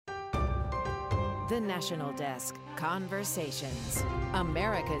The National Desk Conversations.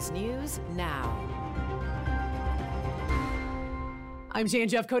 America's News Now. I'm Jan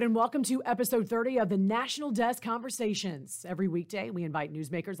Jeff Code, and welcome to episode 30 of the National Desk Conversations. Every weekday, we invite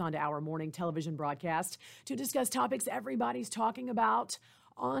newsmakers onto our morning television broadcast to discuss topics everybody's talking about.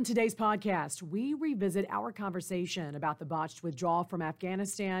 On today's podcast, we revisit our conversation about the botched withdrawal from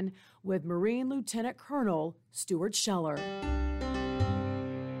Afghanistan with Marine Lieutenant Colonel Stuart Scheller.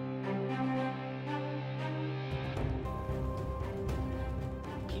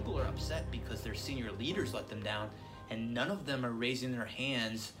 People are upset because their senior leaders let them down, and none of them are raising their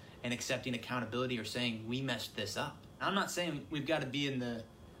hands and accepting accountability or saying, we messed this up. I'm not saying we've got to be in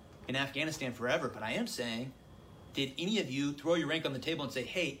Afghanistan forever, but I am saying, did any of you throw your rank on the table and say,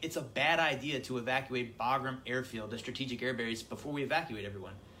 hey, it's a bad idea to evacuate Bagram Airfield, the strategic air base, before we evacuate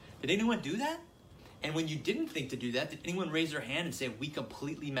everyone? Did anyone do that? And when you didn't think to do that, did anyone raise their hand and say, we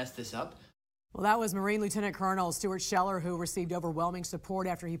completely messed this up? Well, that was Marine Lieutenant Colonel Stuart Scheller, who received overwhelming support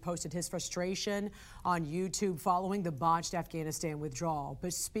after he posted his frustration on YouTube following the botched Afghanistan withdrawal.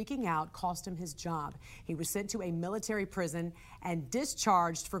 But speaking out cost him his job. He was sent to a military prison and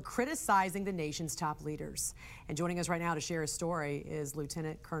discharged for criticizing the nation's top leaders. And joining us right now to share his story is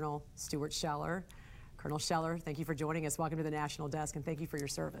Lieutenant Colonel Stuart Scheller. Colonel Scheller, thank you for joining us. Welcome to the National Desk, and thank you for your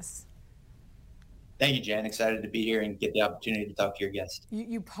service. Thank you, Jan. Excited to be here and get the opportunity to talk to your guest.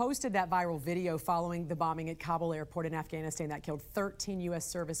 You posted that viral video following the bombing at Kabul airport in Afghanistan that killed 13 U.S.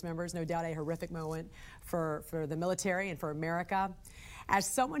 service members. No doubt a horrific moment for the military and for America. As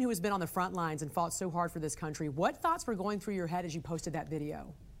someone who has been on the front lines and fought so hard for this country, what thoughts were going through your head as you posted that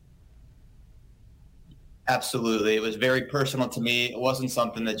video? Absolutely. It was very personal to me. It wasn't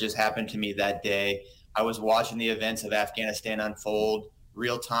something that just happened to me that day. I was watching the events of Afghanistan unfold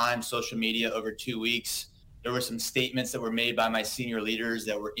real-time, social media over 2 weeks. There were some statements that were made by my senior leaders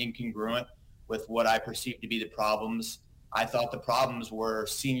that were incongruent with what I perceived to be the problems. I thought the problems were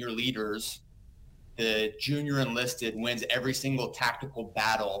senior leaders. The junior enlisted wins every single tactical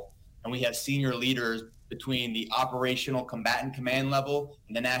battle, and we have senior leaders between the operational combatant command level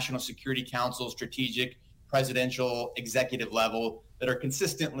and the National Security Council, strategic, presidential, executive level that are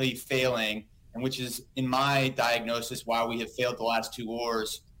consistently failing, and which is, in my diagnosis, why we have failed the last two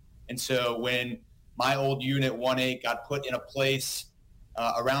wars. And so when my old Unit 1-8 got put in a place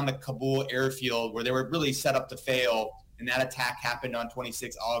around the Kabul airfield where they were really set up to fail, and that attack happened on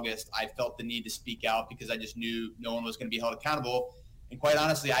 26 August, I felt the need to speak out because I just knew no one was going to be held accountable. And quite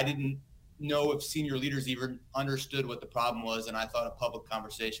honestly, I didn't know if senior leaders even understood what the problem was, and I thought a public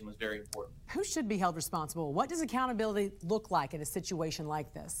conversation was very important. Who should be held responsible? What does accountability look like in a situation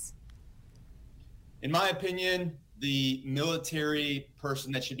like this? In my opinion, the military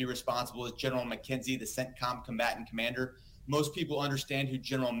person that should be responsible is General McKenzie, the CENTCOM combatant commander. Most people understand who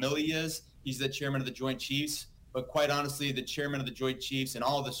General Milley is. He's the chairman of the Joint Chiefs. But quite honestly, the chairman of the Joint Chiefs and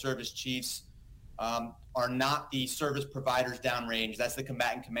all of the service chiefs are not the service providers downrange. That's the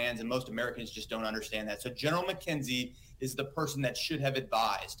combatant commands, and most Americans just don't understand that. So General McKenzie is the person that should have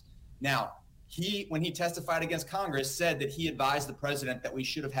advised. Now, when he testified against Congress, said that he advised the president that we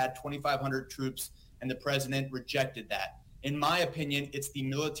should have had 2,500 troops, and the president rejected that. In my opinion, it's the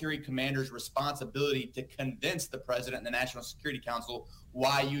military commander's responsibility to convince the president and the National Security Council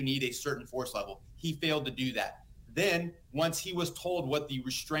why you need a certain force level. He failed to do that. Then, once he was told what the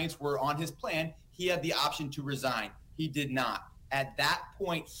restraints were on his plan, he had the option to resign. He did not. At that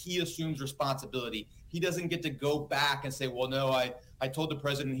point, he assumes responsibility. He doesn't get to go back and say, well, no, I told the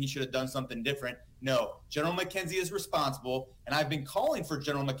president he should have done something different. No, General McKenzie is responsible, and I've been calling for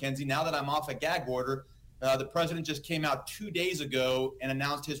General McKenzie now that I'm off a gag order. The president just came out 2 days ago and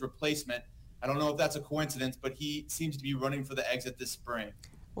announced his replacement. I don't know if that's a coincidence, but he seems to be running for the exit this spring.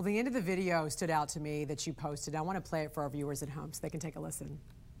 Well, the end of the video stood out to me that you posted. I want to play it for our viewers at home so they can take a listen.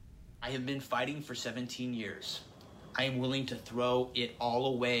 I have been fighting for 17 years. I am willing to throw it all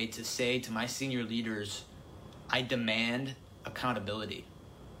away to say to my senior leaders, I demand accountability.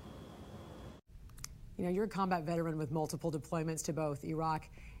 You know, you're a combat veteran with multiple deployments to both Iraq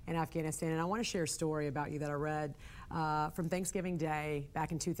and Afghanistan, and I want to share a story about you that I read from Thanksgiving Day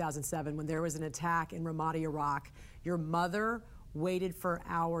back in 2007 when there was an attack in Ramadi, Iraq. Your mother waited for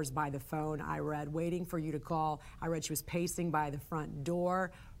hours by the phone, I read, waiting for you to call. I read she was pacing by the front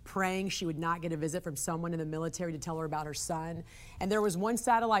door, praying she would not get a visit from someone in the military to tell her about her son. And there was one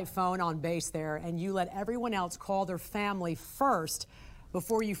satellite phone on base there, and you let everyone else call their family first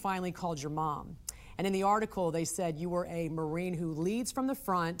before you finally called your mom. And in the article, they said you were a Marine who leads from the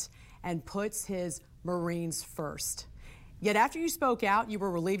front and puts his Marines first. Yet after you spoke out, you were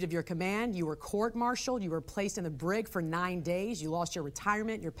relieved of your command, you were court-martialed, you were placed in the brig for 9 days, you lost your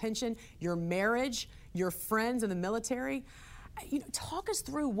retirement, your pension, your marriage, your friends in the military. Talk us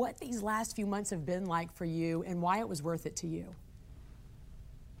through what these last few months have been like for you and why it was worth it to you.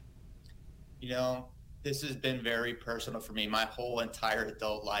 This has been very personal for me. My whole entire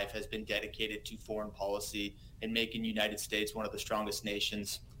adult life has been dedicated to foreign policy and making the United States one of the strongest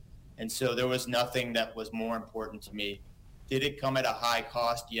nations. And so there was nothing that was more important to me. Did it come at a high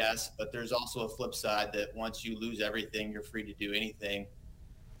cost? Yes, but there's also a flip side that once you lose everything, you're free to do anything.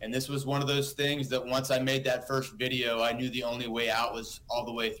 And this was one of those things that once I made that first video, I knew the only way out was all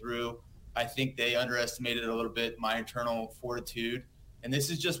the way through. I think they underestimated a little bit my internal fortitude. And this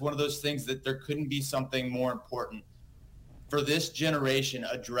is just one of those things that there couldn't be something more important. For this generation,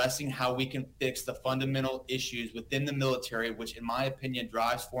 addressing how we can fix the fundamental issues within the military, which in my opinion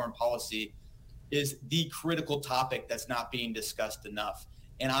drives foreign policy, is the critical topic that's not being discussed enough.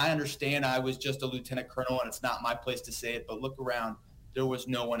 And I understand I was just a lieutenant colonel and it's not my place to say it, but look around, there was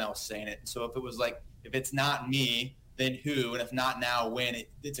no one else saying it. So if it was like, if it's not me, then who? And if not now, when?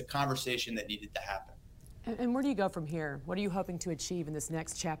 It's a conversation that needed to happen. And where do you go from here? What are you hoping to achieve in this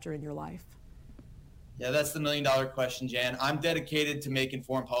next chapter in your life? Yeah, that's the million-dollar question, Jan. I'm dedicated to making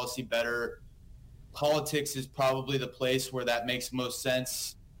foreign policy better. Politics is probably the place where that makes most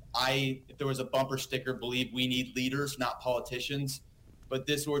sense. If there was a bumper sticker, believe we need leaders, not politicians. But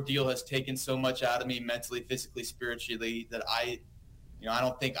this ordeal has taken so much out of me mentally, physically, spiritually, that I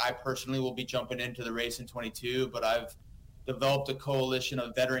don't think I personally will be jumping into the race in 22, but I've developed a coalition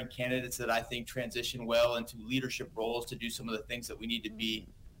of veteran candidates that I think transition well into leadership roles to do some of the things that we need to be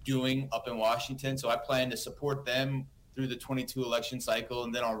doing up in Washington. So I plan to support them through the 22 election cycle,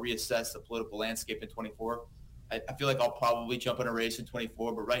 and then I'll reassess the political landscape in 24. I feel like I'll probably jump in a race in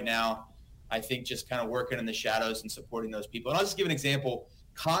 24, but right now I think just kind of working in the shadows and supporting those people. And I'll just give an example.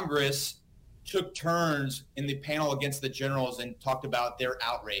 Congress took turns in the panel against the generals and talked about their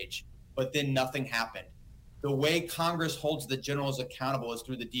outrage, but then nothing happened. The way Congress holds the generals accountable is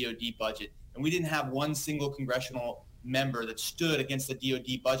through the DOD budget. And we didn't have one single congressional member that stood against the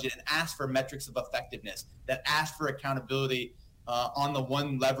DOD budget and asked for metrics of effectiveness, that asked for accountability on the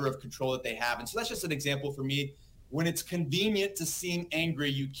one lever of control that they have. And so that's just an example for me. When it's convenient to seem angry,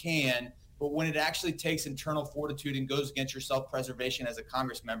 you can, but when it actually takes internal fortitude and goes against your self-preservation as a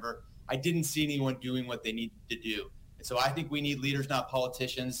Congress member, I didn't see anyone doing what they needed to do. And so I think we need leaders, not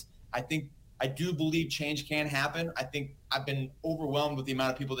politicians. I do believe change can happen. I think I've been overwhelmed with the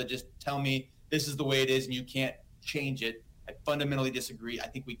amount of people that just tell me this is the way it is and you can't change it. I fundamentally disagree. I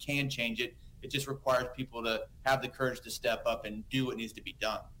think we can change it. It just requires people to have the courage to step up and do what needs to be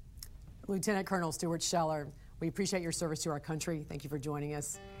done. Lieutenant Colonel Stuart Scheller, we appreciate your service to our country. Thank you for joining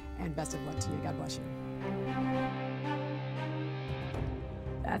us, and best of luck to you. God bless you.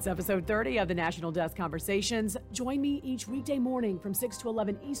 That's episode 30 of the National Desk Conversations. Join me each weekday morning from 6 to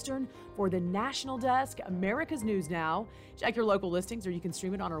 11 Eastern for the National Desk, America's News Now. Check your local listings, or you can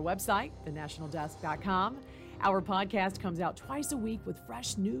stream it on our website, thenationaldesk.com. Our podcast comes out twice a week with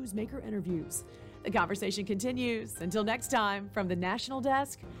fresh newsmaker interviews. The conversation continues. Until next time, from the National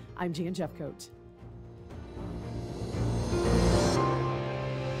Desk, I'm Jan Jeffcoat.